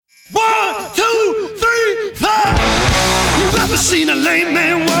Never seen a lame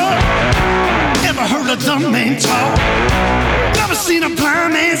man walk. Never heard a dumb man talk. Never seen a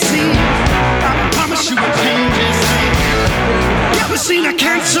blind man see. I promise you will change his name. Never seen a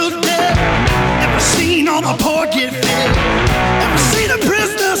canceled debt. Never seen all the poor get fed. Never seen a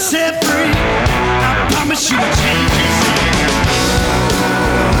prisoner set free. I promise you will change his name.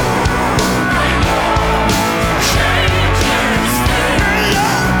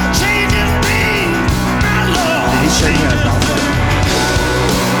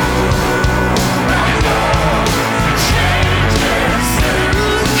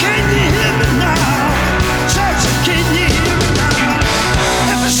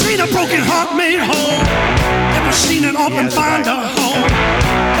 A broken heart made whole. Never seen an orphan find a home.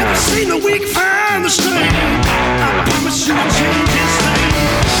 Never seen the weak find the strength. I promise you will change his name.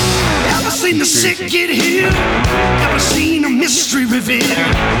 Never seen the sick get healed. Never seen a mystery revealed.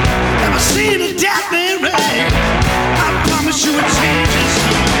 Never seen a death man raised. I promise you will change his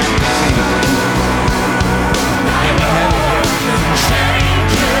name.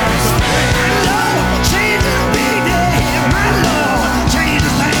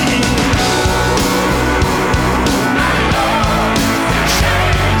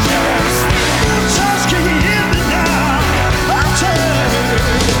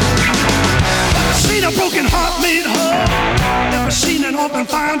 Broken heart made whole. Never seen an orphan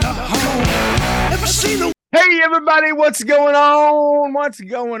find a home. Never seen a. Hey everybody, what's going on? What's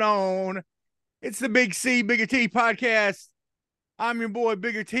going on? It's the Big C, Bigger T podcast. I'm your boy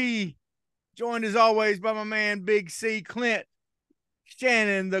Bigger T, joined as always by my man Big C, Clint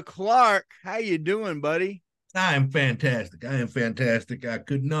Shannon, the Clark. How you doing, buddy? I am fantastic. I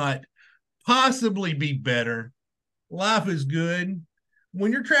could not possibly be better. Life is good.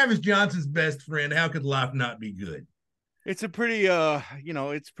 When you're Travis Johnson's best friend, how could life not be good? It's a pretty,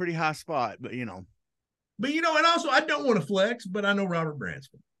 it's pretty high spot, but and also I don't want to flex, but I know Robert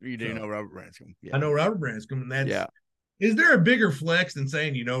Branscombe. You do know Robert Branscombe. Yeah. I know Robert Branscombe, and that's Is there a bigger flex than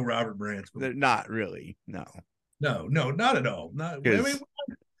saying you know Robert Branscombe? Not really. No, not at all. Not. I mean,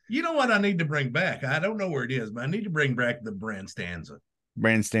 you know what I need to bring back? I don't know where it is, but I need to bring back the Branstanza.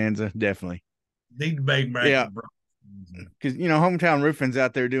 Branstanza, definitely. Need to bring back the because Hometown Roofing's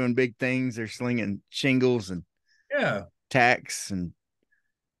out there doing big things. They're slinging shingles and tacks and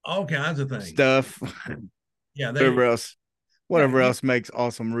all kinds of things, stuff. Yeah, whatever else makes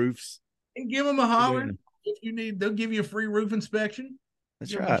awesome roofs. And give them a holler if you need. They'll give you a free roof inspection.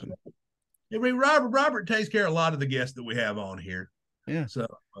 That's right. I mean, Robert takes care of a lot of the guests that we have on here. Yeah. So,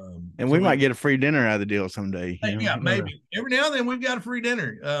 we might get a free dinner out of the deal someday. Yeah, maybe. Every now and then we've got a free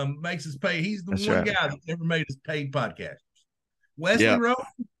dinner. Makes us pay. He's the one guy that's ever made us paid podcasters. Wesley Rowe,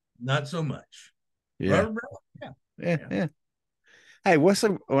 not so much. Yeah. Yeah. Hey,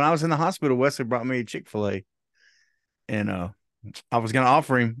 Wesley, when I was in the hospital, Wesley brought me a Chick-fil-A. And I was going to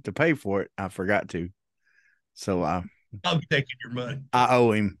offer him to pay for it. I forgot to. So I'll be taking your money. I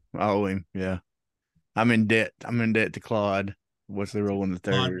owe him. Yeah. I'm in debt. To Claude. Wesley rolling the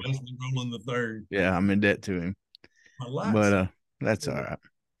third. Yeah, I'm in debt to him. But that's all right.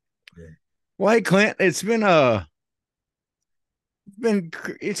 Yeah. Well, hey, Clint, it's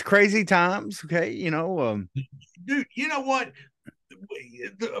crazy times. Okay, dude. You know what?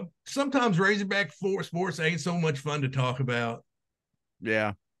 Sometimes Razorback sports ain't so much fun to talk about.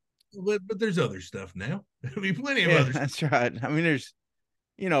 Yeah, but there's other stuff now. I mean, plenty of other. That's right. I mean, there's.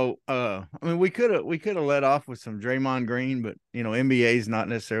 We could have let off with some Draymond Green, but NBA is not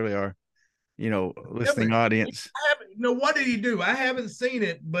necessarily our, listening audience. What did he do? I haven't seen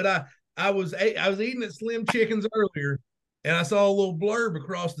it, but I was eating at Slim Chickens earlier, and I saw a little blurb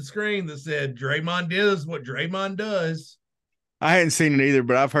across the screen that said Draymond does what Draymond does. I hadn't seen it either,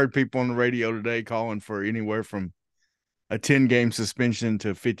 but I've heard people on the radio today calling for anywhere from a 10-game suspension to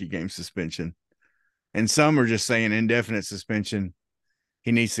a 50-game suspension, and some are just saying indefinite suspension.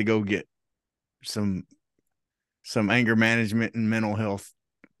 He needs to go get some anger management and mental health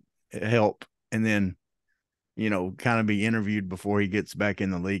help, and then, kind of be interviewed before he gets back in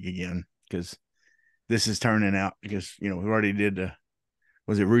the league again, because this is turning out, because, we already did,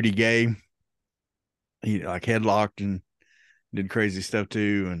 was it Rudy Gay? He headlocked and did crazy stuff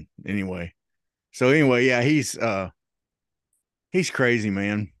too. And anyway, yeah, he's crazy,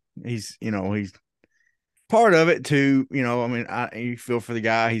 man. He's part of it too. You feel for the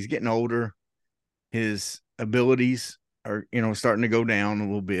guy. He's getting older. His abilities are, starting to go down a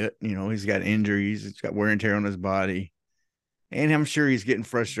little bit. He's got injuries. He's got wear and tear on his body. And I'm sure he's getting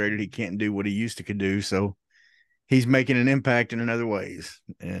frustrated. He can't do what he used to could do. So he's making an impact in other ways.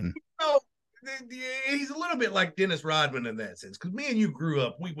 And he's a little bit like Dennis Rodman in that sense, because me and you grew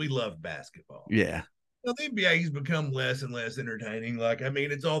up, we loved basketball. Yeah. Well, the NBA's become less and less entertaining. Like, I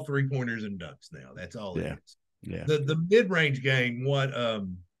mean, it's all 3-pointers and dunks now. That's all it Yeah. is. Yeah. The mid range game,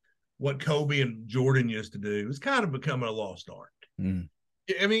 what Kobe and Jordan used to do, is kind of becoming a lost art. Mm.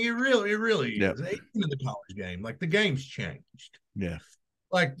 I mean, it really Yep. is. Even in the college game, like the game's changed. Yeah.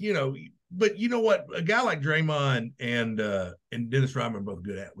 Like, but you know what? A guy like Draymond and Dennis Rodman are both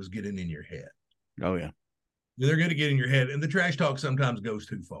good at was getting in your head. Oh yeah. They're going to get in your head, and the trash talk sometimes goes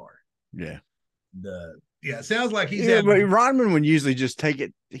too far. Yeah. Yeah, it sounds like he's but Rodman would usually just take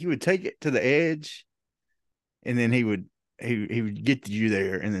it. He would take it to the edge, and then he would get you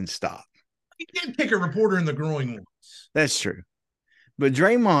there and then stop. He did kick a reporter in the groin once. That's true. But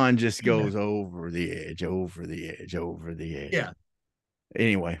Draymond just goes over the edge, over the edge, over the edge. Yeah.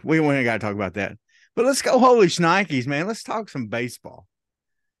 Anyway, we ain't got to talk about that. But let's go holy shnikes, man. Let's talk some baseball.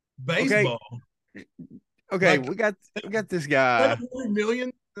 Baseball. Okay, Like, we got this guy. 700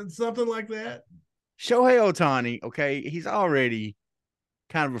 million and something like that. Shohei Ohtani, okay, he's already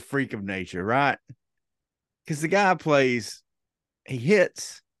kind of a freak of nature, right? Because the guy he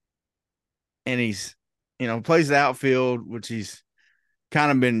hits, and he's, plays the outfield, which he's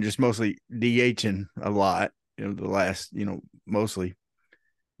kind of been just mostly DHing a lot, the last, mostly.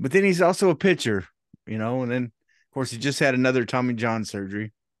 But then he's also a pitcher, and then, of course, he just had another Tommy John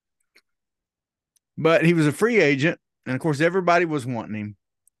surgery. But he was a free agent, and, of course, everybody was wanting him.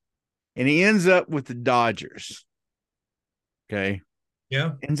 And he ends up with the Dodgers. Okay?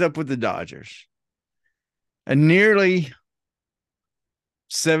 Yeah. Ends up with the Dodgers. A nearly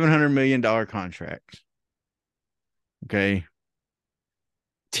 $700 million contract. Okay?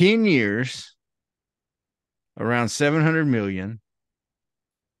 10 years, around $700 million.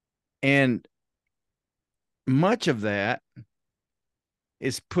 And much of that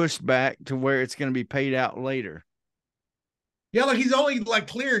is pushed back to where it's going to be paid out later. Yeah, like he's only like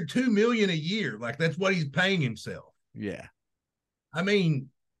clearing $2 million a year. Like that's what he's paying himself. Yeah. I mean,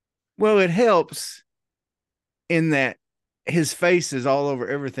 well, it helps in that his face is all over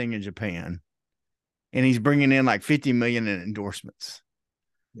everything in Japan, and he's bringing in like 50 million in endorsements.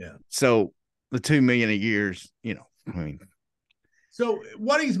 Yeah. So the 2 million a year is, so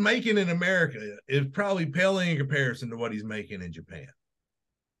what he's making in America is probably paling in comparison to what he's making in Japan.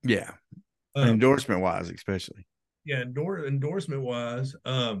 Yeah. Endorsement wise, especially. Yeah. Endorsement wise.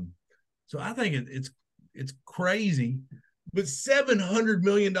 So I think it's crazy, but $700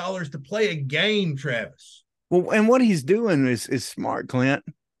 million to play a game, Travis. Well, and what he's doing is smart, Clint.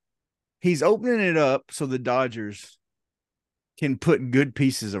 He's opening it up so the Dodgers can put good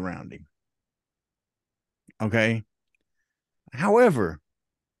pieces around him. Okay. However,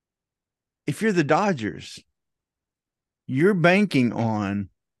 if you're the Dodgers, you're banking on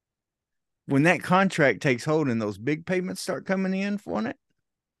when that contract takes hold and those big payments start coming in for it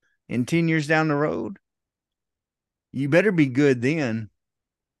in 10 years down the road, you better be good then.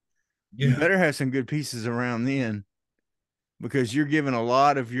 Yeah. You better have some good pieces around then, because you're giving a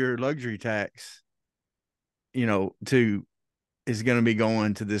lot of your luxury tax, is going to be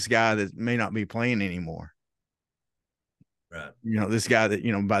going to this guy that may not be playing anymore. Right. This guy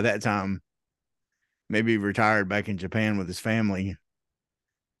that, by that time, maybe retired back in Japan with his family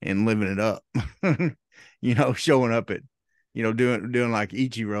and living it up, showing up at, doing like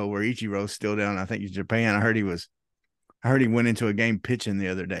Ichiro, where Ichiro's still down, I think, in Japan. I heard he went into a game pitching the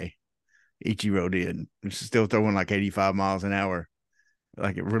other day. Ichiro did. Still throwing like 85 miles an hour,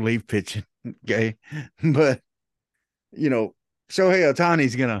 like a relief pitching. Okay. But, Shohei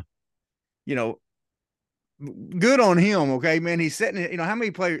Ohtani's going to, good on him. Okay, man. He's setting it. How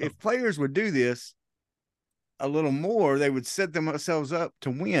many players, if players would do this a little more, they would set themselves up to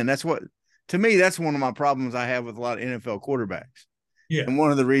win. To me, that's one of my problems I have with a lot of NFL quarterbacks. Yeah. And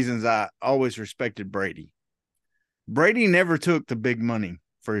one of the reasons I always respected Brady. Brady never took the big money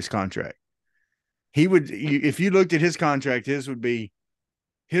for his contract. If you looked at his contract,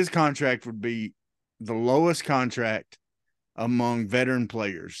 his contract would be the lowest contract among veteran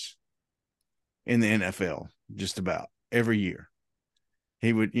players in the NFL, just about every year.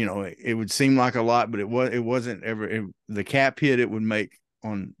 He would, it would seem like a lot, but it wasn't ever the cap hit it would make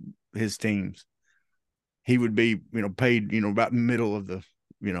on his teams. He would be, paid, about middle of the,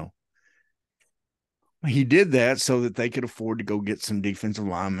 he did that so that they could afford to go get some defensive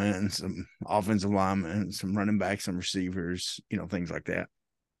linemen, some offensive linemen, some running backs, some receivers, things like that.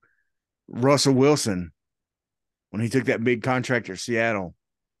 Russell Wilson, when he took that big contract at Seattle,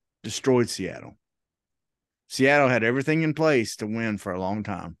 destroyed Seattle. Seattle had everything in place to win for a long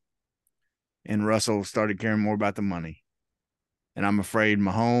time. And Russell started caring more about the money. And I'm afraid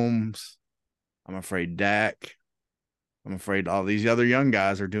Mahomes, I'm afraid Dak, I'm afraid all these other young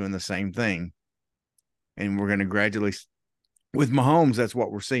guys are doing the same thing. and we're going to gradually. With Mahomes, that's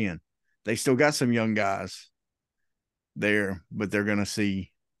what we're seeing. They still got some young guys there, but they're going to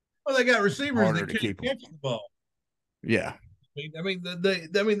see. Well, they got receivers Harder that to can't keep 'em. catch the ball. Yeah,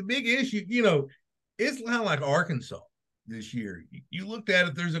 The big issue, it's kind of like Arkansas this year. You looked at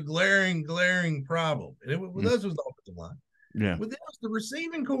it, there's a glaring problem. And with us was the offensive line. yeah, With them, it's the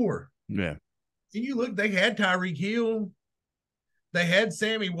receiving core. yeah. And you look, they had Tyreek Hill, they had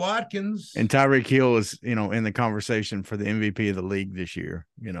Sammy Watkins. And Tyreek Hill is, in the conversation for the MVP of the league this year.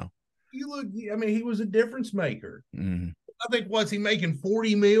 You look, he was a difference maker. Mm-hmm. I think what's he making,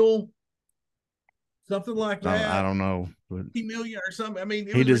 40 mil? Something like that. I don't know, but 50 million or something.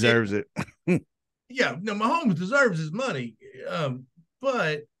 he deserves it. Yeah, no, Mahomes deserves his money.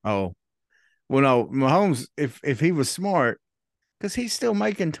 But oh, well, no, Mahomes, if he was smart, because he's still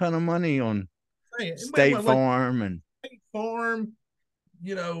making a ton of money on State Farm and State Farm.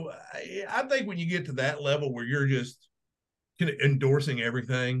 I think when you get to that level where you're just endorsing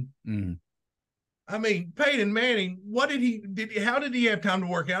everything. Mm-hmm. Peyton Manning, how did he have time to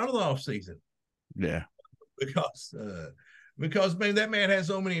work out in the offseason? Yeah. Because that man has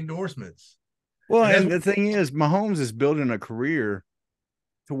so many endorsements. Well, and the thing is, Mahomes is building a career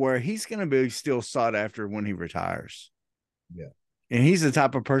to where he's going to be still sought after when he retires. Yeah. And he's the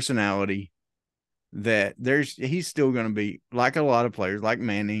type of personality that he's still going to be like a lot of players, like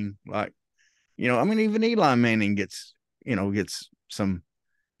Manning, even Eli Manning gets some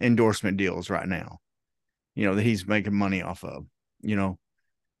endorsement deals right now, that he's making money off of,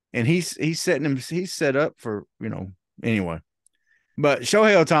 and he's set up for, anyway. But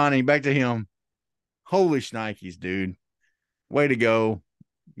Shohei Ohtani, back to him. Holy shnikes, dude. Way to go.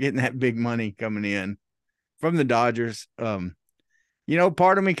 Getting that big money coming in from the Dodgers.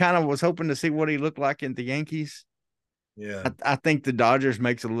 Part of me kind of was hoping to see what he looked like in the Yankees. Yeah. I think the Dodgers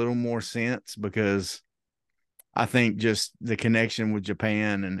makes a little more sense because I think just the connection with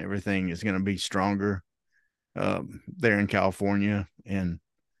Japan and everything is going to be stronger there in California. And,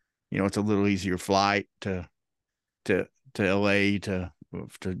 it's a little easier flight to LA, to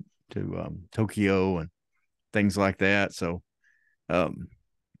Tokyo and things like that. So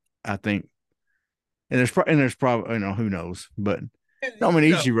I think, and there's probably, who knows, but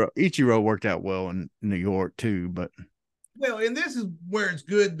Ichiro worked out well in New York too, but. Well, and this is where it's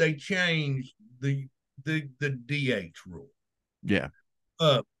good they changed the DH rule. Yeah.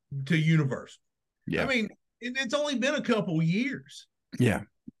 To universal. Yeah. It's only been a couple years. Yeah.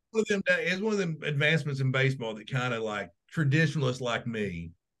 It's one of them advancements in baseball that kind of like traditionalists like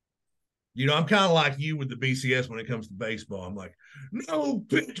me, I'm kind of like you with the BCS when it comes to baseball. I'm like, no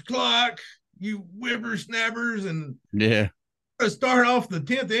pitch clock, you whippersnappers, and yeah, start off the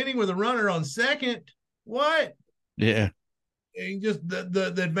 10th inning with a runner on second. What? Yeah. And just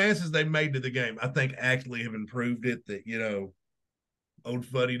the advances they made to the game, I think actually have improved it. That old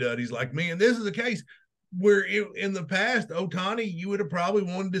fuddy-duddies like me, and this is the case where in the past, Ohtani, you would have probably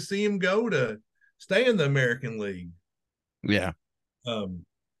wanted to see him go to stay in the American League. Yeah.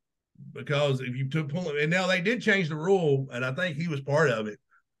 Because if you pull him, and now they did change the rule, and I think he was part of it,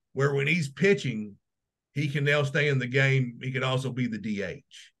 where when he's pitching, he can now stay in the game. He can also be the DH,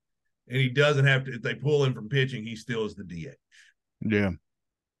 and he doesn't have to. If they pull him from pitching, he still is the DH. Yeah,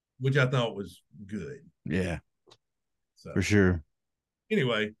 which I thought was good. Yeah, so, for sure.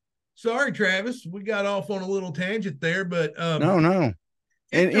 Anyway, sorry, Travis, we got off on a little tangent there, but no.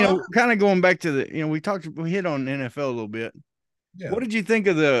 And kind of going back to the, we hit on NFL a little bit. Yeah. What did you think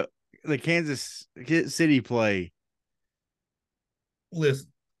of the Kansas City play?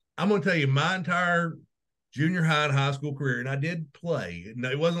 Listen, I'm going to tell you my entire junior high and high school career, and I did play. No,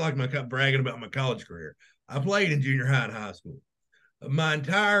 it wasn't like my bragging about my college career. I played in junior high and high school. My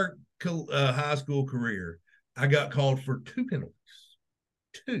entire high school career, I got called for 2 penalties.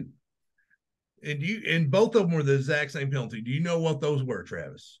 2. And both of them were the exact same penalty. Do you know what those were,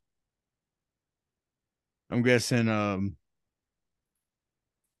 Travis? I'm guessing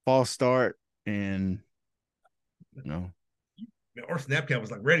false start and or snap count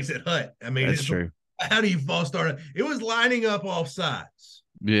was like Ready, Set, Hut. That's true. How do you false start? It was lining up off sides.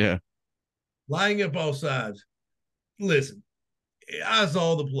 Yeah. Lining up off sides. Listen, I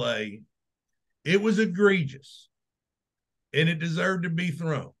saw the play. It was egregious. And it deserved to be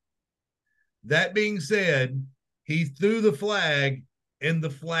thrown. That being said, he threw the flag and the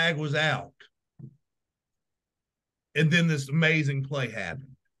flag was out. And then this amazing play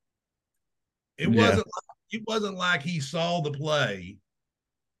happened. It wasn't like he saw the play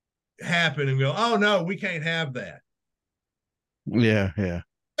happen and go, oh no, we can't have that. Yeah.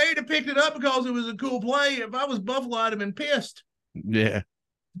 They'd have picked it up because it was a cool play. If I was Buffalo, I'd have been pissed. Yeah.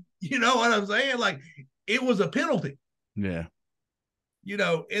 You know what I'm saying? Like, it was a penalty. Yeah.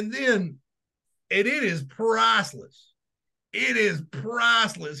 And then it is priceless. It is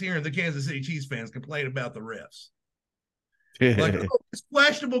priceless hearing the Kansas City Chiefs fans complain about the refs. Like, oh, this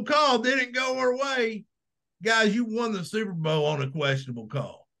questionable call didn't go our way. Guys, you won the Super Bowl on a questionable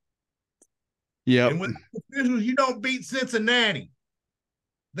call. Yep. And with officials, you don't beat Cincinnati.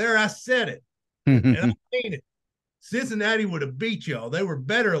 There, I said it. And I mean it. Cincinnati would have beat y'all. They were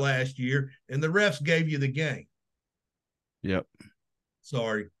better last year, and the refs gave you the game. Yep.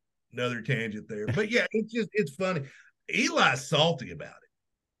 Sorry, another tangent there. But yeah, it's funny. Eli's salty about it.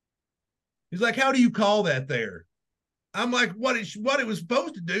 He's like, how do you call that there? I'm like, what it was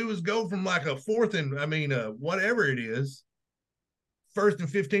supposed to do is go from like a whatever it is, 1st and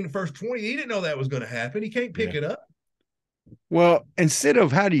 15, 1st 20. He didn't know that was going to happen. He can't pick it up. Well, instead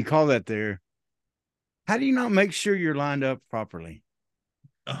of how do you call that there, how do you not make sure you're lined up properly?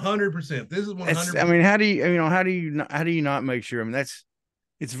 100%. This is 100%. I mean, how do you not make sure? I mean,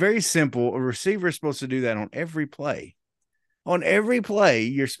 it's very simple. A receiver is supposed to do that on every play. On every play,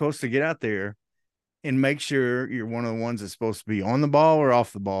 you're supposed to get out there and make sure you're one of the ones that's supposed to be on the ball or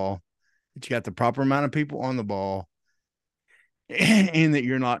off the ball, that you got the proper amount of people on the ball, and that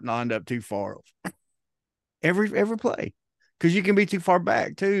you're not lined up too far. Every play. Because you can be too far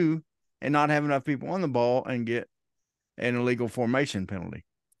back too and not have enough people on the ball and get an illegal formation penalty.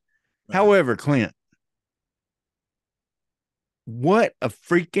 Right. However, Clint, what a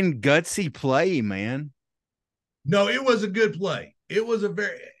freaking gutsy play, man. No, it was a good play. It was a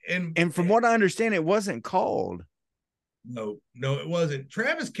very and from what I understand, it wasn't called. No, it wasn't.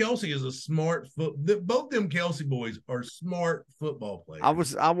 Travis Kelce is a smart both them Kelce boys are smart football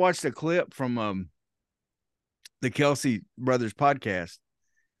players. I watched a clip from the Kelce brothers podcast,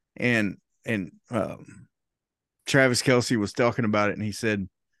 and Travis Kelce was talking about it, and he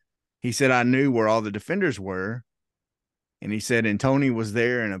said I knew where all the defenders were, and he said, and Tony was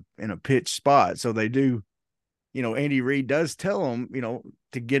there in a pitch spot, so they do. Andy Reid does tell them,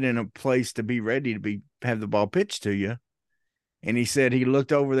 to get in a place to be ready to have the ball pitched to you. And he said he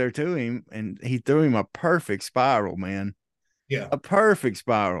looked over there to him and he threw him a perfect spiral, man. Yeah. A perfect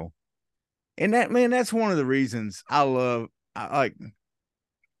spiral. And that's one of the reasons I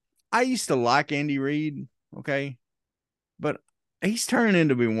used to like Andy Reid. Okay. But he's turning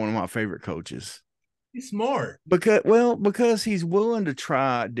into be one of my favorite coaches. He's smart. Because he's willing to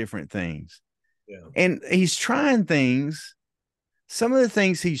try different things. Yeah. And he's trying things. Some of the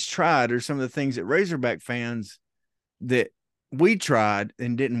things he's tried are some of the things that Razorback fans that we tried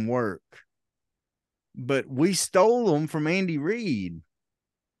and didn't work. But we stole them from Andy Reid.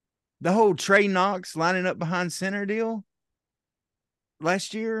 The whole Trey Knox lining up behind center deal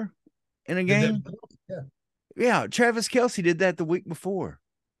last year in a game. Yeah, Travis Kelce did that the week before.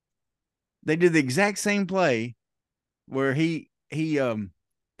 They did the exact same play where he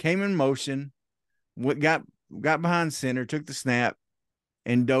came in motion, got behind center, took the snap,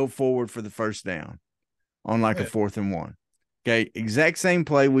 and dove forward for the first down on a 4th and 1. Okay, exact same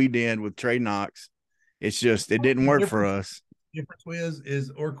play we did with Trey Knox. It's just it didn't work for us. Difference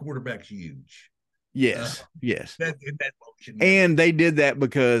is our quarterback's huge. Yes, yes. That motion. And they did that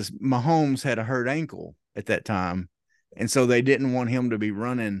because Mahomes had a hurt ankle at that time, and so they didn't want him to be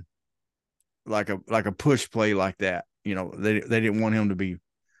running like a push play like that. They didn't want him to be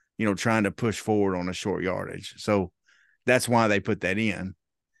trying to push forward on a short yardage. So that's why they put that in.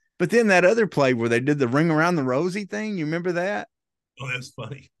 But then that other play where they did the ring around the rosy thing, you remember that? Oh, that's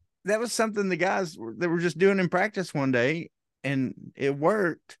funny. That was something the guys that were just doing in practice one day, and it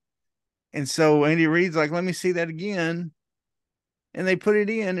worked. And so Andy Reid's like, let me see that again. And they put it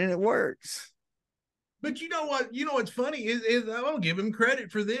in, and it works. But you know what? What's funny is I'll give him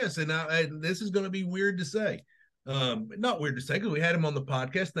credit for this, and this is going to be weird to say. Not weird to say because we had him on the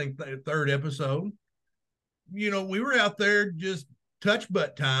podcast, I think 3rd episode. We were out there just touch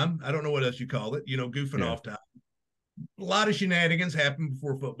butt time. I don't know what else you call it, goofing off time. A lot of shenanigans happen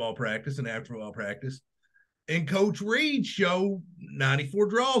before football practice and after football practice. And Coach Reid showed 94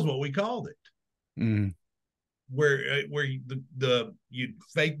 draws, what we called it. Mm. Where you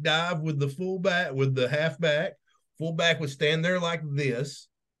fake dive with the fullback, with the halfback. Fullback would stand there like this,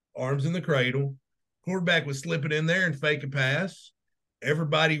 arms in the cradle. Quarterback would slip it in there and fake a pass.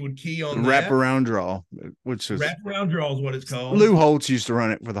 Everybody would key on that. Wraparound draw, which is wraparound draw is what it's called. Lou Holtz used to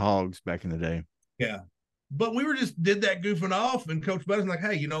run it for the Hogs back in the day. Yeah. But we did that goofing off, and Coach Butter's like,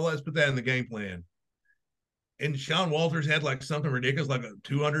 hey, let's put that in the game plan. And Sean Walters had something ridiculous, like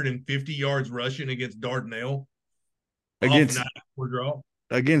 250 yards rushing against Dardanelle.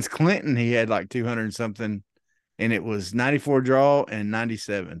 Against Clinton, he had 200 something, and it was 94 draw and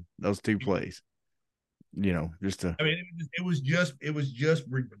 97, those two plays. just to. I mean, it was just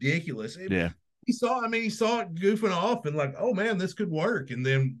ridiculous. Yeah. He saw it goofing off and like, oh man, this could work. And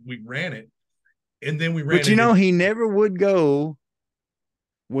then we ran it. And then we ran But it. he never would go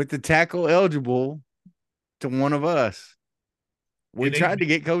with the tackle eligible to one of us. We tried to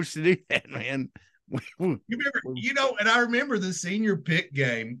get coach to do that, man. You remember, and I remember the senior pick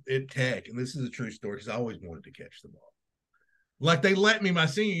game at Tech, and this is a true story because I always wanted to catch the ball. Like they let me my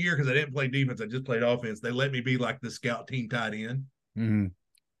senior year because I didn't play defense, I just played offense. They let me be like the scout team tight end. Mm-hmm.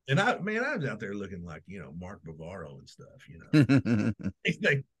 And I was out there looking like, Mark Bavaro and stuff,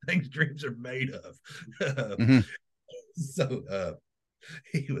 things dreams are made of. Mm-hmm. So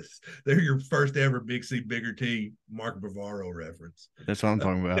they're your first ever Big C, Bigger T, Mark Bavaro reference. That's what I'm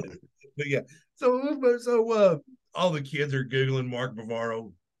talking about. But yeah, so all the kids are Googling Mark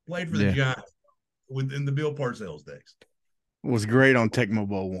Bavaro, played for the Giants within the Bill Parcells days. Was great on Tecmo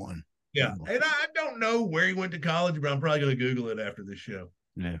Bowl 1. Yeah, and I don't know where he went to college, but I'm probably going to Google it after this show.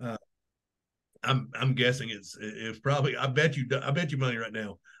 Yeah, I'm guessing it's probably. I bet you money right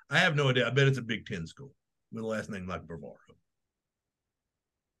now. I have no idea. I bet it's a Big Ten school with a last name like Bavaro.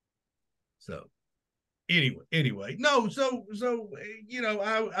 So, anyway, no. So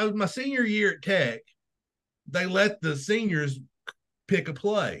I was my senior year at Tech. They let the seniors pick a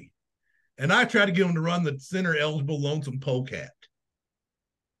play, and I tried to get them to run the center eligible lonesome polecat.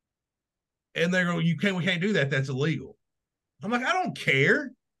 And they go, we can't do that. That's illegal. I'm like, I don't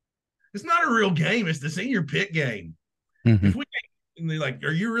care. It's not a real game. It's the senior pick game. Mm-hmm. If we and they're like,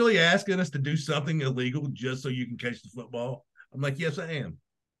 are you really asking us to do something illegal just so you can catch the football? I'm like, yes, I am.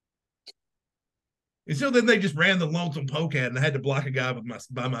 And so then they just ran the lonesome polecat, and I had to block a guy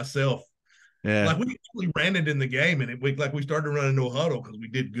by myself. Yeah, like we actually ran it in the game, and we started running no huddle because we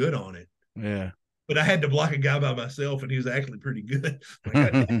did good on it. Yeah, but I had to block a guy by myself, and he was actually pretty good.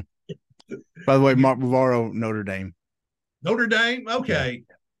 By the way, Mark Bavaro, Notre Dame. Notre Dame, okay.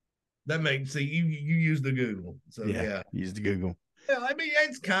 Yeah. That makes you use the Google, so yeah, use the Google. Yeah, I mean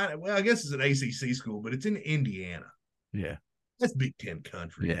it's kind of I guess it's an ACC school, but it's in Indiana. Yeah, that's Big Ten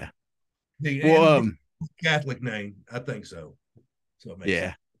country. Yeah. Well, Catholic name, I think so. So it makes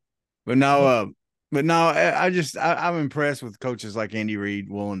sense. But no, I'm impressed with coaches like Andy Reid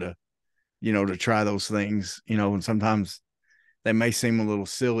willing to, to try those things. And sometimes they may seem a little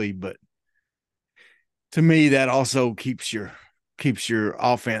silly, but to me, that also keeps your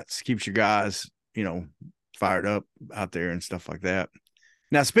offense, keeps your guys, fired up out there and stuff like that.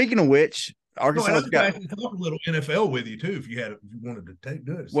 Now, speaking of which, Arkansas got a little NFL with you too, if you wanted to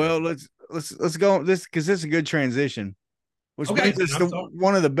do it. Well, let's go this because this is a good transition, which brings us to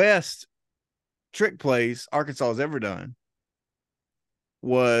one of the best trick plays Arkansas has ever done.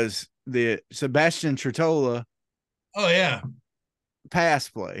 Was the Sebastian Tretola? Oh yeah, pass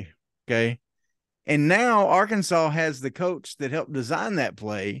play. Okay. And now Arkansas has the coach that helped design that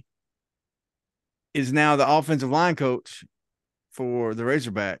play is now the offensive line coach for the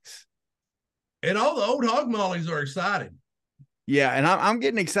Razorbacks. And all the old hog mollies are excited. Yeah, and I'm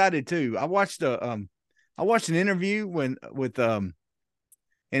getting excited too. I watched an interview and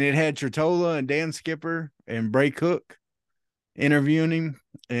it had Tretola and Dan Skipper and Bray Cook interviewing him,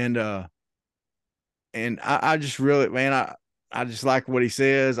 and I just really, man, I just like what he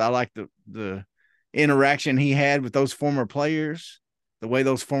says. I like the interaction he had with those former players, the way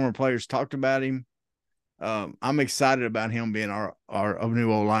those former players talked about him. I'm excited about him being our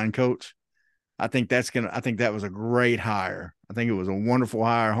new O-line coach. I think that was a great hire. I think it was a wonderful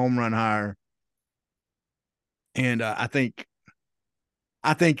hire, home run hire. And I think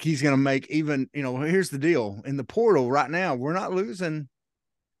he's going to make even, here's the deal. In the portal right now, we're not losing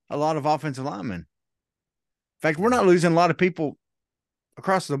a lot of offensive linemen. In fact, we're not losing a lot of people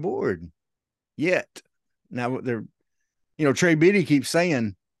across the board yet. Now they're, Trey Biddy keeps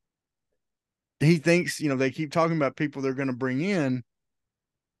saying he thinks, they keep talking about people they're going to bring in,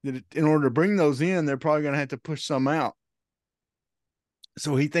 that in order to bring those in, they're probably going to have to push some out.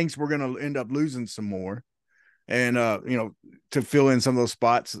 So he thinks we're going to end up losing some more. And, to fill in some of those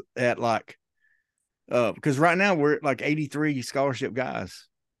spots at because right now we're at like 83 scholarship guys.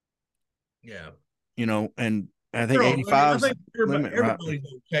 Yeah. And I think 85 limit, everybody's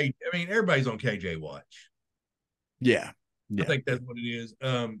right? Everybody's on KJ watch. Yeah. I think that's what it is.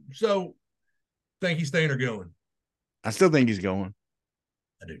 So think he's staying or going? I still think he's going.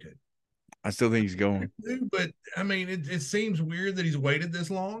 I do too. I still think he's going. But it seems weird that he's waited this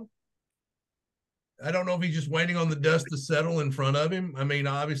long. I don't know if he's just waiting on the dust to settle in front of him.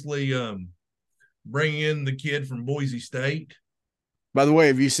 Obviously, bring in the kid from Boise State. By the way,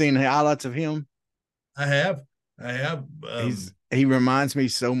 have you seen highlights of him? I have. He reminds me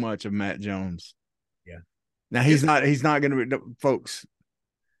so much of Matt Jones. Yeah. Now he's not going to be, folks,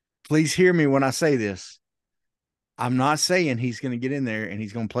 please hear me when I say this. I'm not saying he's going to get in there and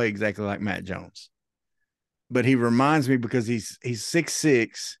he's going to play exactly like Matt Jones. But he reminds me because he's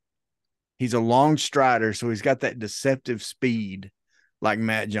 6'6". He's a long strider, so he's got that deceptive speed like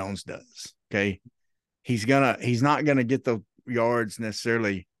Matt Jones does. Okay. He's not gonna get the yards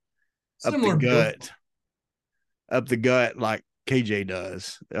necessarily up the gut like KJ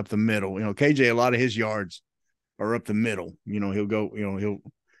does, up the middle. KJ, a lot of his yards are up the middle. He'll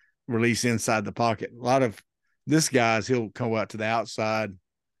release inside the pocket. A lot of this guy's, he'll come out to the outside.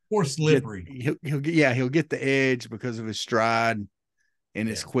 More slippery. He'll get the edge because of his stride and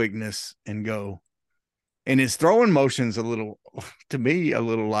his quickness and go. And his throwing motion's a little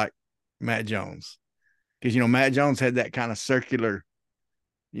like Matt Jones. Because, Matt Jones had that kind of circular,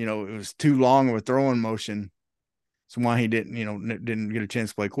 it was too long of a throwing motion. That's why he didn't get a chance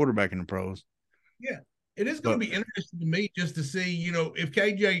to play quarterback in the pros. Yeah. It is going to be interesting to me just to see, if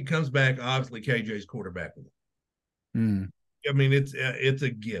KJ comes back, obviously KJ's quarterback. I mean, it's a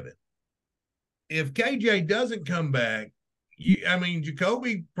given. If KJ doesn't come back,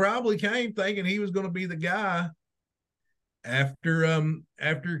 Jacoby probably came thinking he was going to be the guy after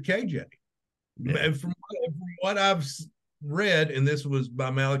KJ. Yeah. And from what I've read, and this was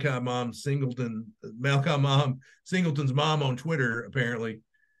by Singleton's mom on Twitter, apparently,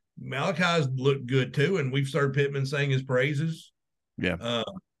 Malachi's looked good too, and we've started Pittman saying his praises. Yeah.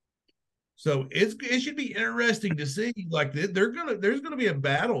 So it should be interesting to see. Like there's gonna be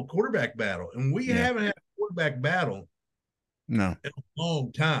a quarterback battle, and we haven't had a quarterback battle. No. In a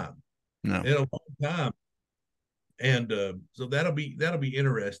long time. No. In a long time. And so that'll be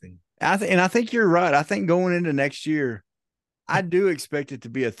interesting. I think you're right. I think going into next year, I do expect it to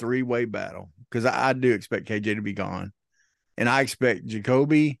be a 3-way battle because I do expect KJ to be gone. And I expect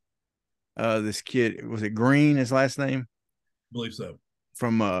Jacoby, this kid, was it Green, his last name? I believe so.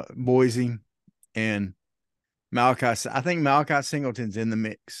 From Boise, and Malachi. I think Malachi Singleton's in the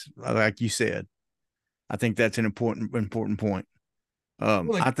mix, like you said. I think that's an important point.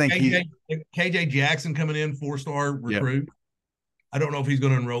 I think KJ Jackson coming in, 4-star recruit. Yep. I don't know if he's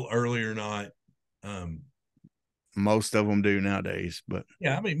going to enroll early or not. Most of them do nowadays, but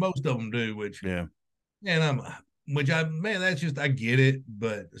most of them do. Which that's just, I get it,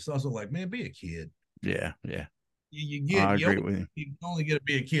 but it's also like, man, be a kid. Yeah. I agree with you. You only get to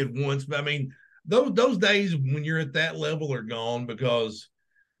be a kid once, but those days when you're at that level are gone because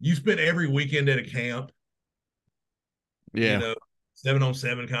you spent every weekend at a camp. Yeah.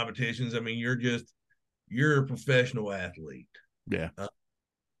 7-on-7 competitions. You're a professional athlete. Yeah.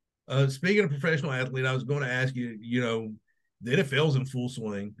 Speaking of professional athlete, I was going to ask you, the NFL's in full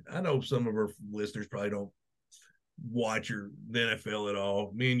swing. I know some of our listeners probably don't watch the NFL at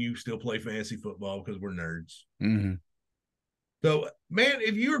all. Me and you still play fantasy football because we're nerds. Mm-hmm. So, man,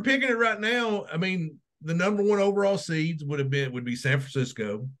 if you were picking it right now, the number one overall seeds would be San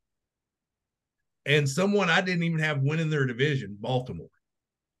Francisco. And someone I didn't even have winning their division, Baltimore.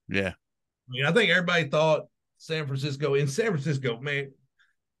 Yeah. I think everybody thought San Francisco, man,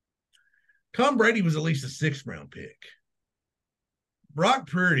 Tom Brady was at least a 6th-round pick. Brock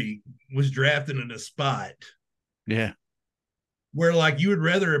Purdy was drafted in a spot. Yeah. Where you would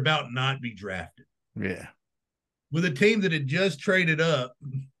rather about not be drafted. Yeah. With a team that had just traded up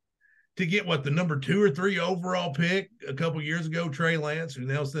to get the number 2 or 3 overall pick a couple years ago, Trey Lance, who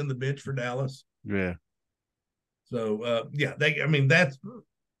now sitting the bench for Dallas. Yeah. So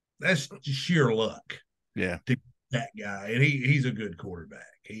that's sheer luck. Yeah. To that guy, and he's a good quarterback.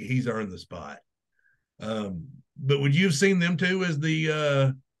 He's earned the spot. But would you have seen them too as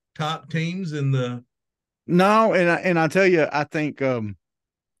the top teams in the? No, and I tell you, I think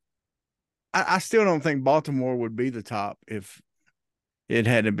I still don't think Baltimore would be the top if it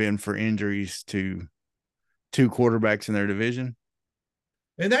hadn't been for injuries to 2 quarterbacks in their division.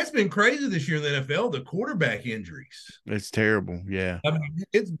 And that's been crazy this year in the NFL, the quarterback injuries. It's terrible, yeah.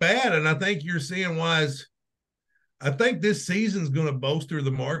 It's bad, and I think you're seeing why. I think this season's going to bolster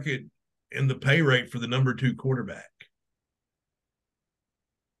the market and the pay rate for the number 2 quarterback.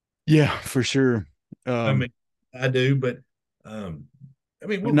 Yeah, for sure. I do, but I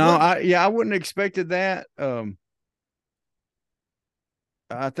wouldn't have expected that.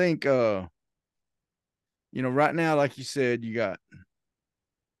 I think right now, like you said, you got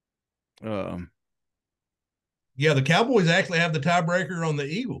the Cowboys actually have the tiebreaker on the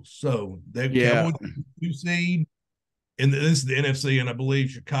Eagles. So Cowboys 2 seed, and this is the NFC, and I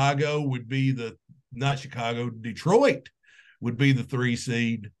believe Detroit would be the 3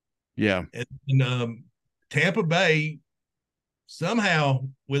 seed. Yeah. And Tampa Bay, somehow,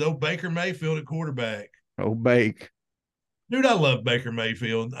 with old Baker Mayfield at quarterback. Oh, Bake. Dude, I love Baker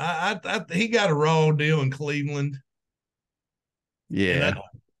Mayfield. He got a raw deal in Cleveland, and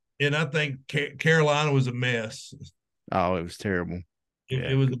Yeah. I think Carolina was a mess. Oh, it was terrible.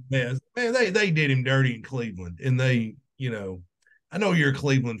 It was a mess. Man, they did him dirty in Cleveland, and they, I know you're a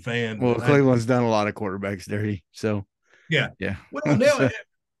Cleveland fan, Well, but Cleveland's done a lot of quarterbacks dirty. So yeah. yeah. Well, now So,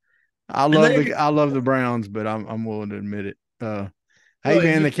 I love the Browns, but I'm willing to admit it. Hey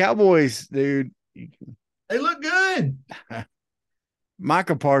man, the Cowboys, dude. They look good.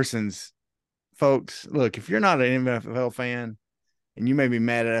 Micah Parsons, folks. Look, if you're not an NFL fan, and you may be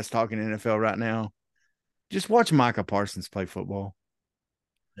mad at us talking NFL right now, just watch Micah Parsons play football.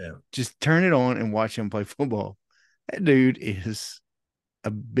 Yeah. Just turn it on and watch him play football. That dude is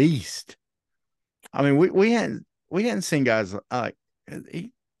a beast. I mean, we hadn't seen guys like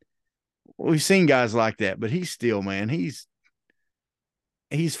we've seen guys like that, but he's still, man, he's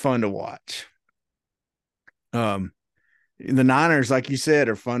fun to watch. The Niners, like you said,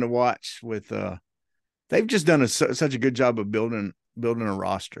 are fun to watch. With they've just done such a good job of building a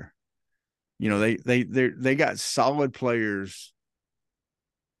roster. They got solid players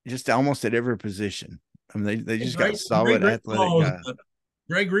just almost at every position. I mean, they just got solid athletic guys.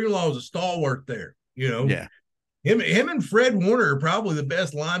 Greg Greenlaw is a stalwart there. Yeah. Him and Fred Warner are probably the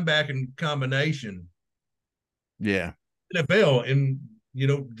best linebacking combination. Yeah. NFL, and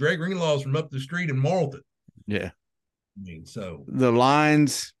Greg Greenlaw's from up the street in Marlton. Yeah. I mean, so the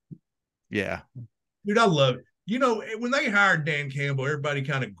lines, yeah. Dude, I love it. When they hired Dan Campbell, everybody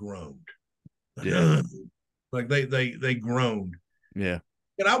kind of groaned. Yeah. Like they groaned. Yeah.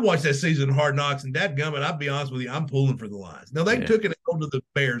 And I watched that season of Hard Knocks, and dadgummit, I'll be honest with you, I'm pulling for the Lions. Now, they took it out to the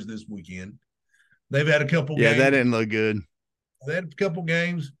Bears this weekend. They've had a couple games. Yeah, that didn't look good. They had a couple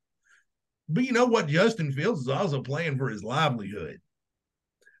games. But you know what? Justin Fields is also playing for his livelihood.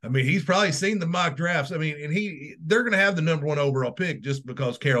 I mean, he's probably seen the mock drafts. I mean, and they're going to have the number 1 overall pick just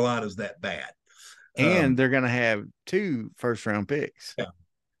because Carolina's that bad. And they're going to have 2 first-round picks. Yeah.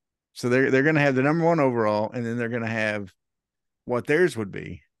 So they're going to have the number 1 overall, and then they're going to have what theirs would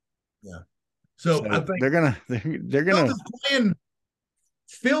be. Yeah. So I think they're gonna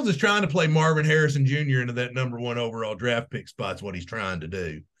Fields is trying to play Marvin Harrison Jr. into that number 1 overall draft pick spot's what he's trying to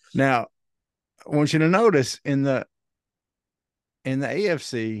do. Now, I want you to notice in the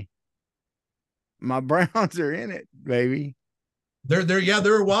AFC, my Browns are in it, baby.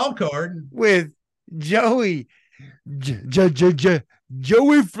 They're a wild card with Joey Flacco.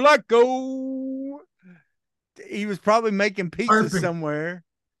 He was probably making pizza somewhere.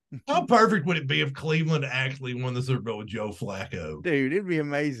 How perfect would it be if Cleveland actually won the Super Bowl with Joe Flacco? Dude, it'd be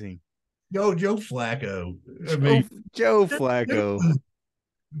amazing. Joe Flacco. Joe Flacco.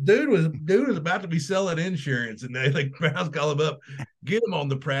 Dude was about to be selling insurance, and they Browns call him up, get him on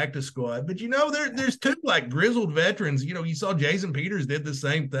the practice squad. But there's 2 like grizzled veterans. You saw Jason Peters did the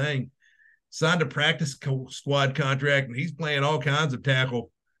same thing, signed a practice squad contract, and he's playing all kinds of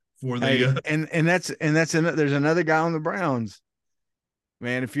tackle for the. There's another guy on the Browns.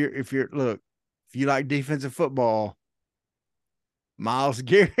 Man, if you like defensive football, Myles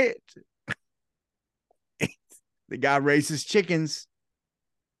Garrett, the guy raises chickens.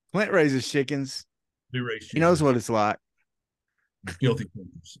 Clint raises chickens. He knows what it's like. Guilty.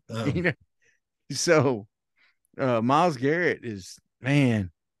 So Myles Garrett is, man.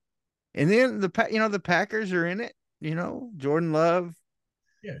 And then the Packers are in it. Jordan Love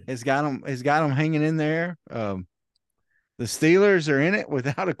has got them hanging in there. The Steelers are in it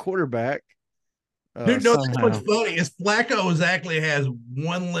without a quarterback. Dude, that's what's funny is Flacco actually has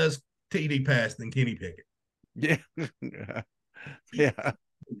 1 less TD pass than Kenny Pickett. Yeah. Yeah.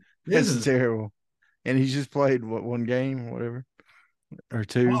 That's terrible. And he's just played 1 game or whatever, or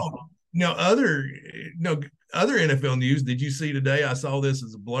 2. Other NFL news. Did you see today? I saw this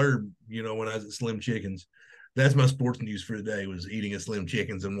as a blurb, when I was at Slim Chickens. That's my sports news for the day, was eating at Slim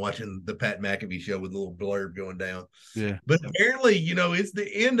Chickens and watching the Pat McAfee show with a little blurb going down. Yeah. But apparently, it's the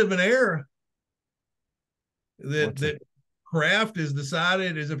end of an era that Kraft has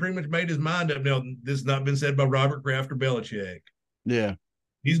pretty much made his mind up. Now, this has not been said by Robert Kraft or Belichick. Yeah.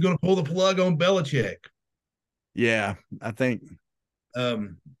 He's going to pull the plug on Belichick. Yeah, I think. Now,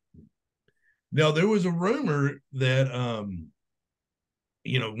 there was a rumor that,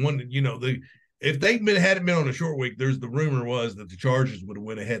 if they hadn't been on a short week, the rumor was that the Chargers would have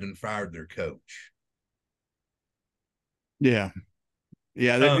went ahead and fired their coach. Yeah.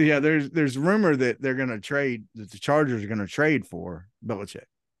 Yeah. There's rumor that they're going to trade, that the Chargers are going to trade for Belichick.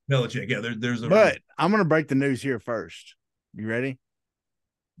 Yeah. There's but I'm going to break the news here first. You ready?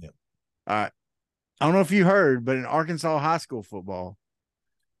 Yeah. All right. I don't know if you heard, but in Arkansas high school football,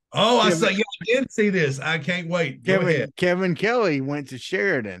 Oh, I saw. Yeah, I did see this. I can't wait. Go ahead. Kevin Kelly went to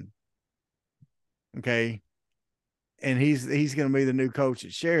Sheridan. Okay. And he's going to be the new coach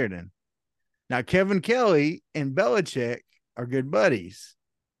at Sheridan. Now, Kevin Kelly and Belichick are good buddies.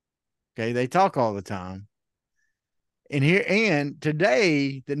 Okay. They talk all the time. And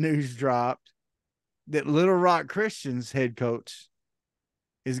today the news dropped that Little Rock Christian's head coach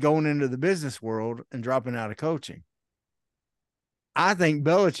is going into the business world and dropping out of coaching. I think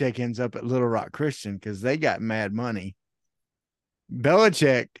Belichick ends up at Little Rock Christian because they got mad money.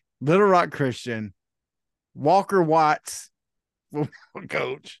 Belichick, Little Rock Christian, Walker Watts will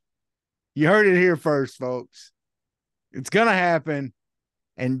coach. You heard it here first, folks. It's going to happen.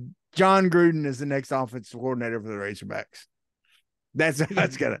 And John Gruden is the next offensive coordinator for the Razorbacks.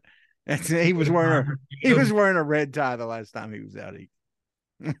 He was wearing a red tie the last time he was out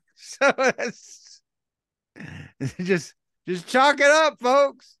eating. So that's just chalk it up,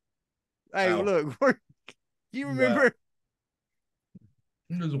 folks. Hey, look, you remember?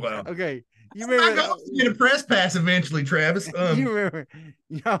 As well. Okay. You remember? I'm going to get a press pass eventually, Travis. You remember?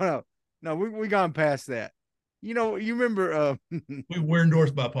 No, we gone past that. You remember? We're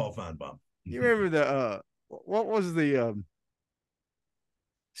endorsed by Paul Feinbaum. You remember the what was the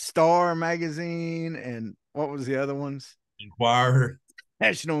Star magazine and what was the other ones? Inquirer,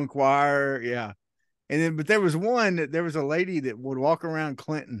 National Enquirer, yeah. And then, but there was a lady that would walk around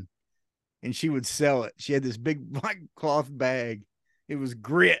Clinton, and she would sell it. She had this big black cloth bag. It was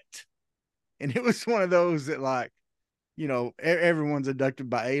grit, and it was one of those that, like, everyone's abducted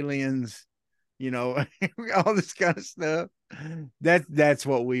by aliens. All this kind of stuff. That's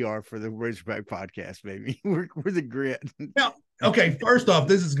what we are for the Razorback podcast, baby. We're the grit. Now, okay, first off,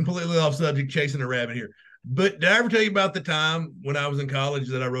 this is completely off subject, chasing a rabbit here. But did I ever tell you about the time when I was in college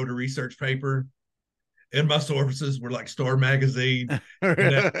that I wrote a research paper and my sources were like Star Magazine?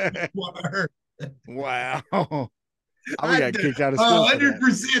 Wow. I got kicked out of school.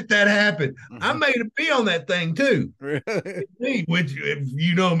 100% that happened. Mm-hmm. I made a B on that thing too. Really? Which, if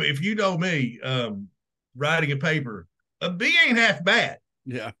you know me, writing a paper, a B ain't half bad.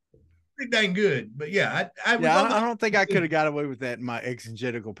 Yeah, pretty dang good. But yeah, I don't think I could have got away with that in my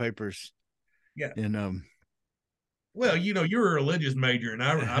exegetical papers. Yeah, and well, you're a religious major, and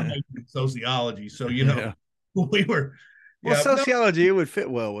I majored in sociology, so we were. Well, sociology it would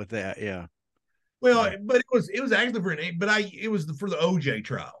fit well with that. Yeah. Well, but it was actually for it was for the OJ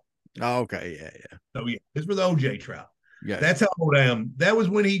trial. Oh, okay, yeah. So yeah, it's for the OJ trial. Yeah, that's how old I am. That was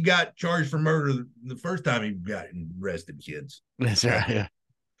when he got charged for murder the first time he got arrested, kids. That's right.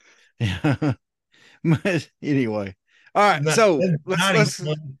 Yeah. But anyway, all right. So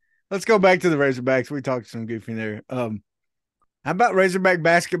let's go back to the Razorbacks. We talked some goofy there. How about Razorback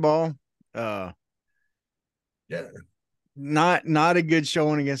basketball? Yeah. Not a good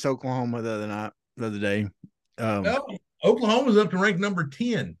showing against Oklahoma the other day. No, Oklahoma's up to rank number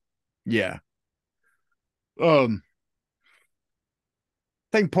 10. Yeah. I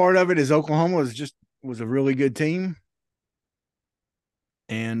think part of it is Oklahoma was a really good team.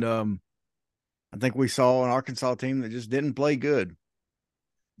 And I think we saw an Arkansas team that just didn't play good.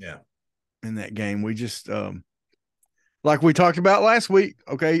 Yeah. In that game. We just like we talked about last week,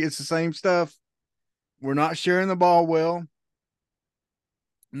 okay, it's the same stuff. We're not sharing the ball well.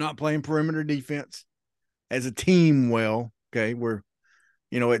 Not playing perimeter defense as a team well. Okay. We're,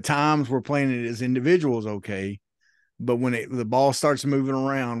 at times we're playing it as individuals. Okay. But when the ball starts moving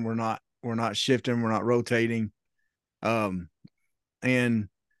around, we're not shifting. We're not rotating. And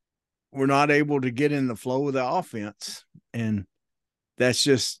we're not able to get in the flow of the offense. And that's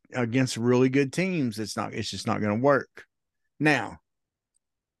just against really good teams. It's just not going to work. Now,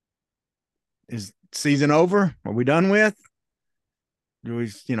 is season over? Are we done with? Do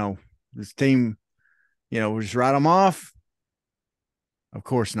we, this team, we just write them off? Of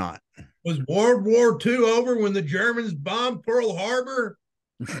course not. Was World War II over when the Germans bombed Pearl Harbor?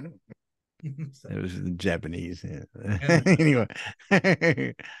 It was the Japanese. Yeah. anyway,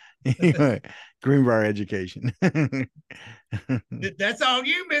 Greenbrier education. That's all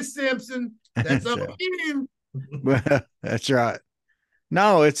you, Miss Simpson. That's all you. Well, that's right.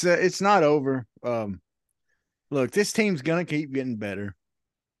 No, it's not over. Look, this team's gonna keep getting better.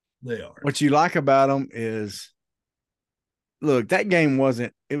 They are. What you like about them is, look, that game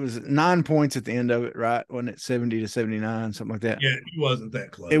it was 9 points at the end of it, right? Wasn't it 70-79, something like that? Yeah, it wasn't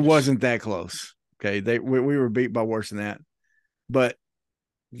that close. It wasn't that close. Okay. We were beat by worse than that. But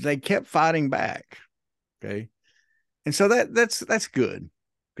they kept fighting back. Okay. And so that's good.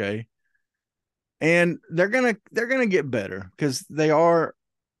 Okay. And they're gonna get better because they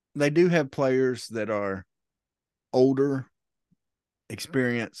do have players that are older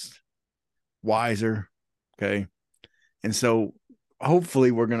experienced, wiser. Okay. And so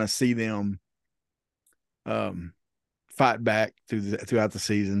hopefully we're going to see them fight back throughout the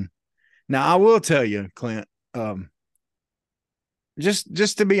season. Now, I will tell you, Clint,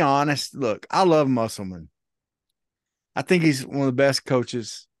 just to be honest, look, I love Musselman. I think he's one of the best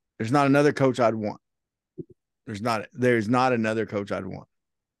coaches. There's not another coach I'd want. There's not another coach I'd want.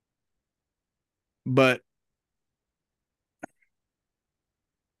 But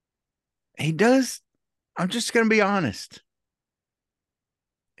he does, I'm just going to be honest.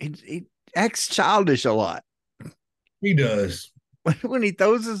 He acts childish a lot. He does. When he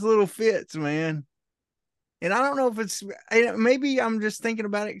throws his little fits, man. And I don't know if it's, maybe I'm just thinking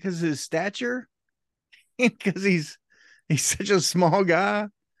about it because of his stature, because he's such a small guy.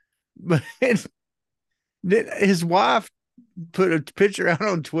 But his wife put a picture out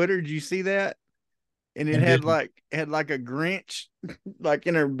on Twitter. Did you see that? And it had like a Grinch like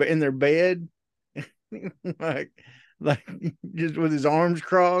in their bed, like just with his arms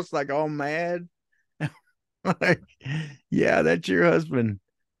crossed, like all mad. Like, yeah, that's your husband.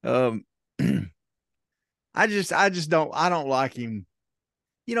 I don't like him.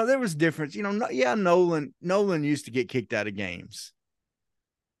 You know, there was difference. You know, yeah, Nolan used to get kicked out of games.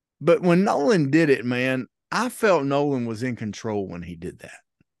 But when Nolan did it, man, I felt Nolan was in control when he did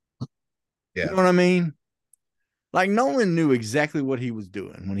that. Yeah. You know what I mean? Like Nolan knew exactly what he was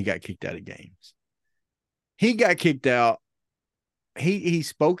doing when he got kicked out of games. He got kicked out. He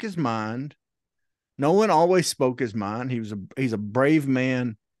spoke his mind. Nolan always spoke his mind. He's a brave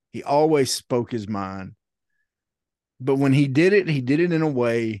man. He always spoke his mind. But when he did it in a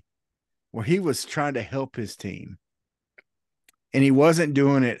way where he was trying to help his team. And he wasn't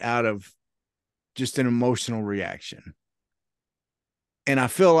doing it out of just an emotional reaction. And I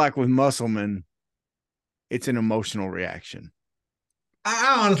feel like with Musselman, it's an emotional reaction.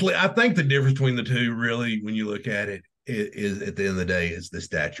 I think the difference between the two, really, when you look at it, is at the end of the day, is the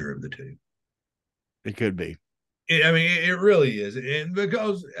stature of the two. It could be. It really is. And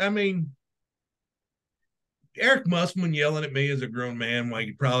because, Eric Musselman yelling at me as a grown man, like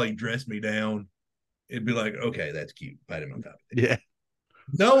he probably dressed me down, it'd be like, okay, that's cute. Pat him on top of it. Yeah.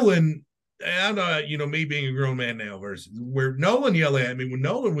 Nolan, I know, me being a grown man now versus where Nolan yelling at me when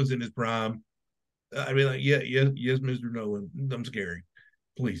Nolan was in his prime, I'd be like, yes, Mr. Nolan, I'm scary.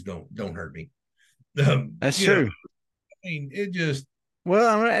 Please don't hurt me. That's true. It just.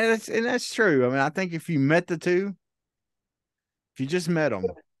 Well, that's true. I think if you met the two, if you just met them,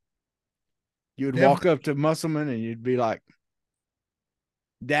 you would walk up to Musselman and you'd be like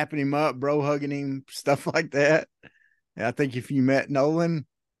dapping him up, bro, hugging him, stuff like that. And I think if you met Nolan,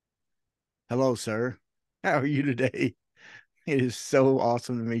 hello, sir. How are you today? It is so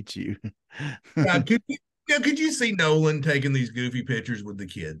awesome to meet you. Could you see Nolan taking these goofy pictures with the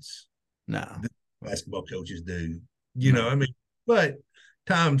kids? No. The basketball coaches do. You know, but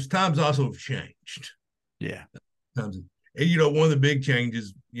times also have changed. Yeah. And one of the big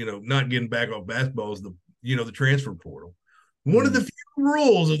changes, not getting back off basketball is the transfer portal. One of the few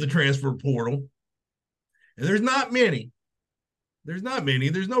rules of the transfer portal, and there's not many. There's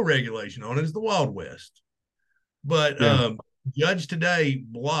no regulation on it. It's the Wild West. But judge today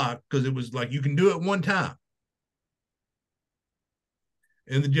blocked because it was like you can do it one time.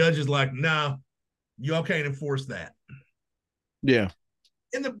 And the judge is like, nah, y'all can't enforce that. Yeah.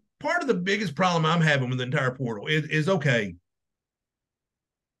 And the part of the biggest problem I'm having with the entire portal is okay.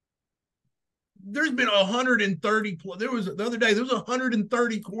 There's been 130. There was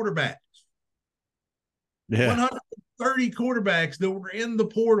 130 quarterbacks. Yeah. 130 quarterbacks that were in the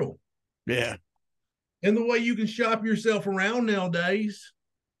portal. Yeah. And the way you can shop yourself around nowadays,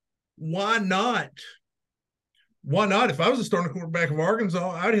 why not? Why not? If I was a starting quarterback of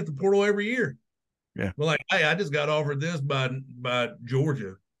Arkansas, I'd hit the portal every year. Yeah. Well, like, hey, I just got offered this by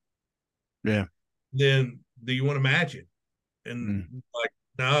Georgia. Yeah. Then do you want to match it? And like,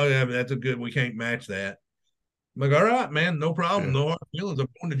 no, that's we can't match that. I'm like, all right, man, no problem. No hard feelings. I'm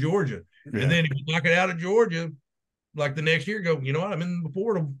going to Georgia. Yeah. And then if you knock it out of Georgia, like the next year, go, you know what? I'm in the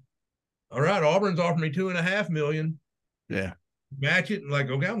portal. All right, Auburn's offering me $2.5 million. Yeah. Match it and like,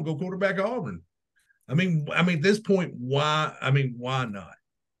 okay, I'm gonna go quarterback Auburn. At this point, why not?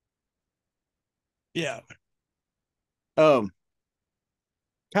 Yeah. Kind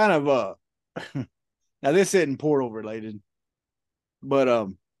of now this isn't portal related, but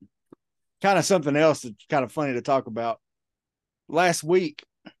kind of something else that's kind of funny to talk about. Last week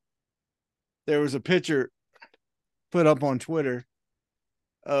there was a picture put up on Twitter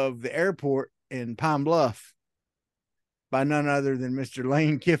of the airport in Pine Bluff by none other than Mr.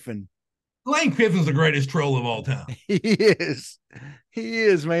 Lane Kiffin. Lane Kiffin's the greatest troll of all time. He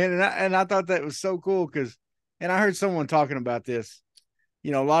is, man. And I thought that was so cool because, and I heard someone talking about this. A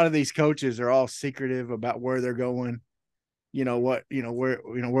lot of these coaches are all secretive about where they're going, where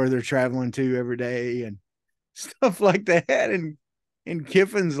they're traveling to every day and stuff like that. And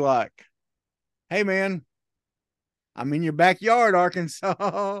Kiffin's like, hey man, I'm in your backyard, Arkansas.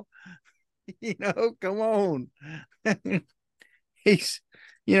 Come on. He's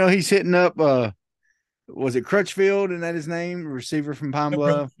hitting up was it Crutchfield? Isn't that his name? Receiver from Pine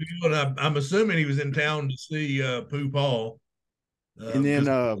Bluff. I'm assuming he was in town to see Pooh Paul. And then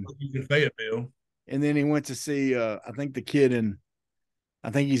in Fayetteville. And then he went to see I think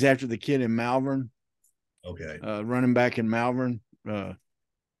he's after the kid in Malvern. Okay. Running back in Malvern,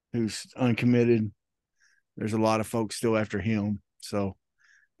 who's uncommitted. There's a lot of folks still after him. So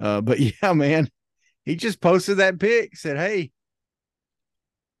but yeah, man, he just posted that pic, said,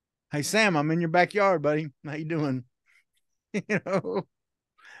 Hey Sam, I'm in your backyard, buddy. How you doing?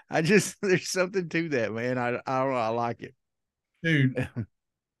 There's something to that, man. I don't know, I like it. Dude,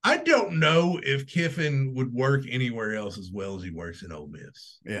 I don't know if Kiffin would work anywhere else as well as he works in Ole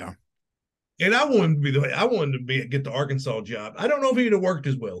Miss. Yeah. And I wanted to get the Arkansas job. I don't know if he would have worked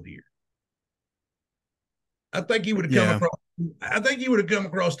as well here. I think he would have come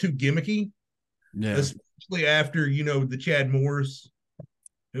across too gimmicky. Yeah. Especially after, the Chad Morris.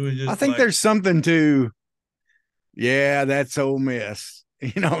 Who was just I think there's something to, that's Ole Miss.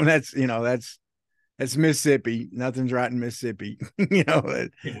 That's Mississippi. Nothing's right in Mississippi.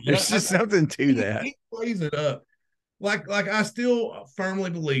 There's just something to that. He plays it up. Like I still firmly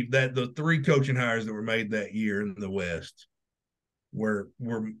believe that the 3 coaching hires that were made that year in the West were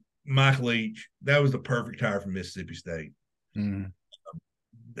Mike Leach. That was the perfect hire for Mississippi State. Mm-hmm.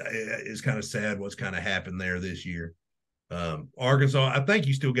 It's kind of sad what's kind of happened there this year. Arkansas, I think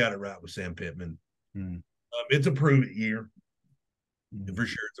you still got it right with Sam Pittman. Mm-hmm. It's a prove it year. For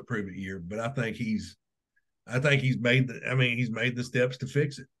sure, it's a prove it year, but I think he's made the steps to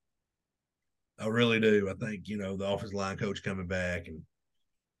fix it. I really do. I think, the offensive line coach coming back, and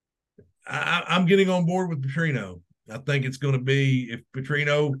I'm getting on board with Petrino. I think it's going to be if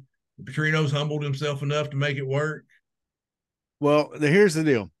Petrino's humbled himself enough to make it work. Well, here's the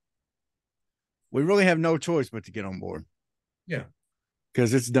deal. We really have no choice but to get on board. Yeah.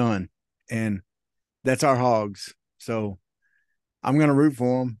 Because it's done, and that's our Hogs. So I'm going to root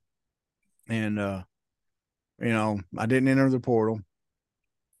for them. And, I didn't enter the portal.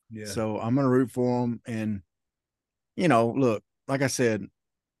 Yeah. So I'm going to root for them. And, look, like I said,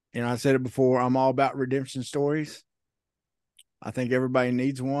 I said it before, I'm all about redemption stories. I think everybody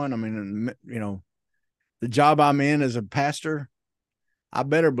needs one. I mean, the job I'm in as a pastor, I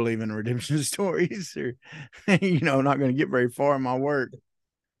better believe in redemption stories or, not going to get very far in my work.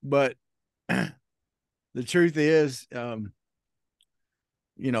 But the truth is,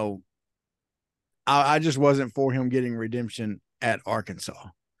 I just wasn't for him getting redemption at Arkansas.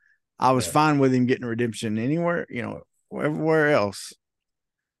 I was fine with him getting redemption anywhere, everywhere else.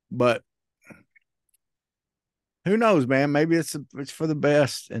 But who knows, man? Maybe it's for the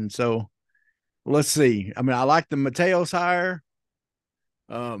best. And so let's see. I mean, I like the Mateos hire.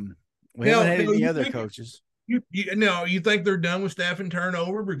 We haven't had any other coaches. You think they're done with staff and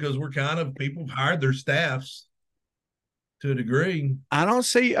turnover because people have hired their staffs to a degree. I don't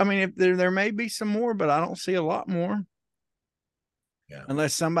see. I mean, if there may be some more, but I don't see a lot more. Yeah.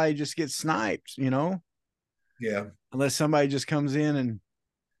 Unless somebody just gets sniped, Yeah. Unless somebody just comes in and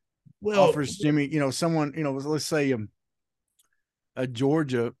offers Jimmy, someone, let's say a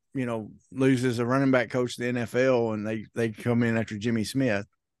Georgia, loses a running back coach to the NFL and they come in after Jimmy Smith,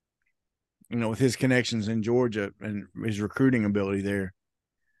 with his connections in Georgia and his recruiting ability there.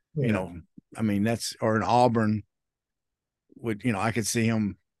 Yeah. I mean, or an Auburn would, I could see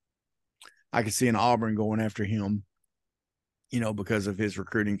an Auburn going after him, because of his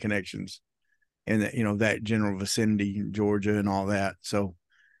recruiting connections and that, that general vicinity in Georgia and all that. So,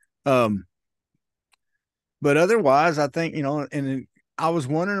 but otherwise I think, and I was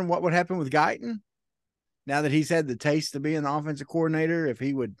wondering what would happen with Guyton now that he's had the taste of being the offensive coordinator, if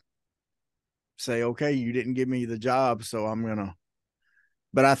he would say, okay, you didn't give me the job, so I'm going to,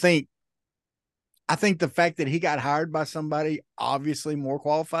 but I think the fact that he got hired by somebody obviously more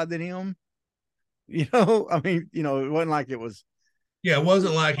qualified than him, I mean, it wasn't like it was. Yeah, it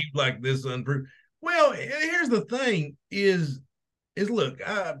wasn't like he like this unproved. Well, here's the thing is look,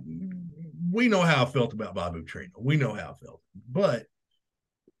 we know how I felt about Bobby Petrino. We know how I felt. But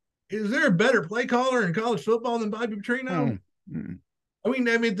is there a better play caller in college football than Bobby Petrino? I mean,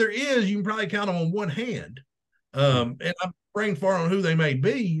 there is. You can probably count them on one hand. And bring far on who they may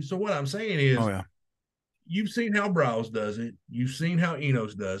be. So what I'm saying is, you've seen how Browse does it. You've seen how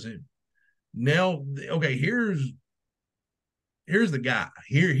Enos does it. Now, okay, here's the guy.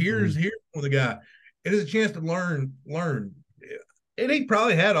 Here's the guy. It is a chance to learn. And he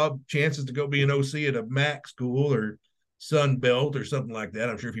probably had chances to go be an OC at a MAC school or Sun Belt or something like that.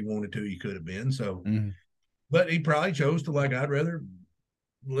 I'm sure if he wanted to, he could have been. So, but he probably chose to I'd rather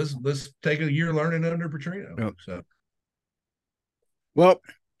let's take a year learning under Petrino. Yep. So, well,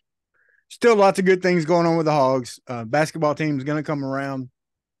 still lots of good things going on with the Hogs. Basketball team is going to come around.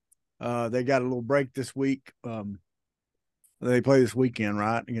 They got a little break this week. They play this weekend,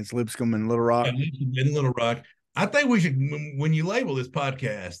 right, against Lipscomb and Little Rock. In Little Rock. I think we should, when you label this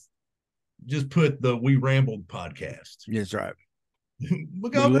podcast, just put the We Rambled podcast. That's right.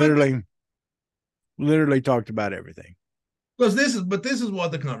 We literally talked about everything. Because this is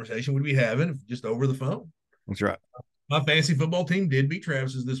what the conversation would be having just over the phone. That's right. My fantasy football team did beat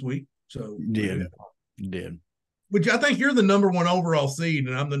Travis's this week. So did. Which I think you're the number 1 overall seed,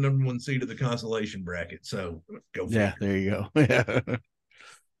 and I'm the number 1 seed of the consolation bracket. So go for it. There you go.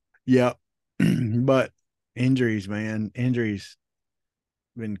 Yeah. But injuries, man. Injuries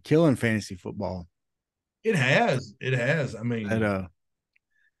been killing fantasy football. It has. I mean,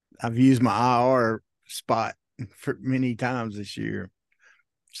 I've used my IR spot for many times this year.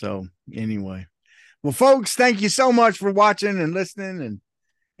 So anyway, well, folks, thank you so much for watching and listening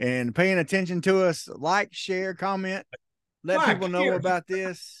and paying attention to us. Like, share, comment, let people know about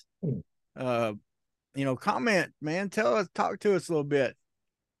this. Comment, man. Talk to us a little bit.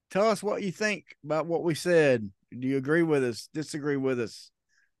 Tell us what you think about what we said. Do you agree with us? Disagree with us?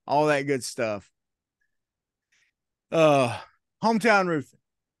 All that good stuff. Hometown Roofing.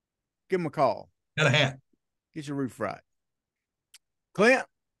 Give them a call. Got a hat. Get your roof right. Clint?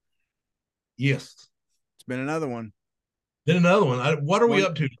 Yes. It's been another one. What are we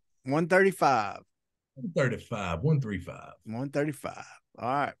up to? 135. 135. 135. All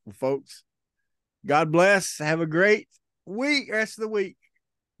right. Well, folks, God bless. Have a great rest of the week.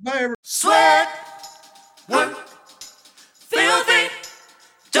 Bye, everyone. Sweat, work, filthy,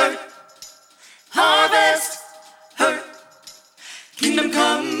 dirt, harvest, hurt, kingdom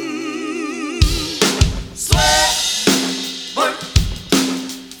come. Sweat, work,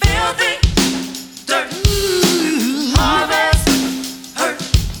 filthy, dirt, harvest, hurt,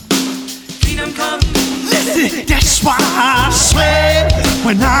 kingdom come. Listen, that's why I sweat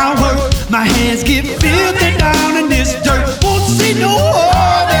when I work. My hands get filthy down in this dirt. Won't see no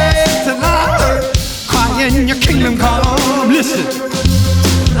harvest till I hurt. Crying your kingdom come. Listen,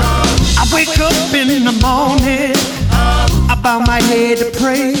 I wake up in the morning, I bow my head to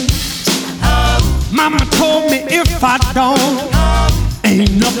pray. Mama told me if I don't,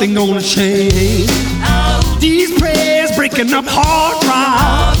 ain't nothing gonna change. These prayers breaking up hard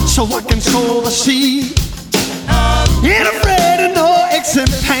ground so I can sow the seed. Ain't afraid of no aches and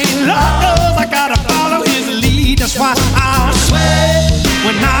pain. Lord knows I gotta follow his lead. That's why I sweat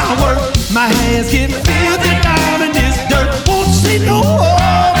when I work. My hands get filthy down in this dirt. Won't see no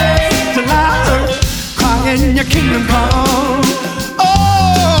harvest till I hurt. Crying your kingdom come.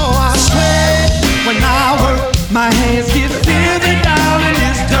 Oh, I sweat when I work. My hands get filthy down in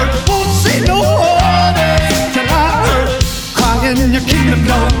this dirt. Won't see no harvest till I hurt. Crying your kingdom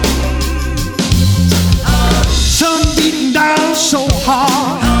come. Sun beating down so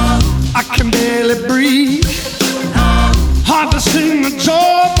hard I can barely breathe. Hard to sing a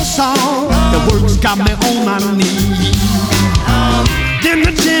joyful song. The words got me on my knees. Then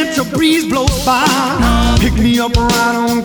the gentle breeze blows by, pick me up right on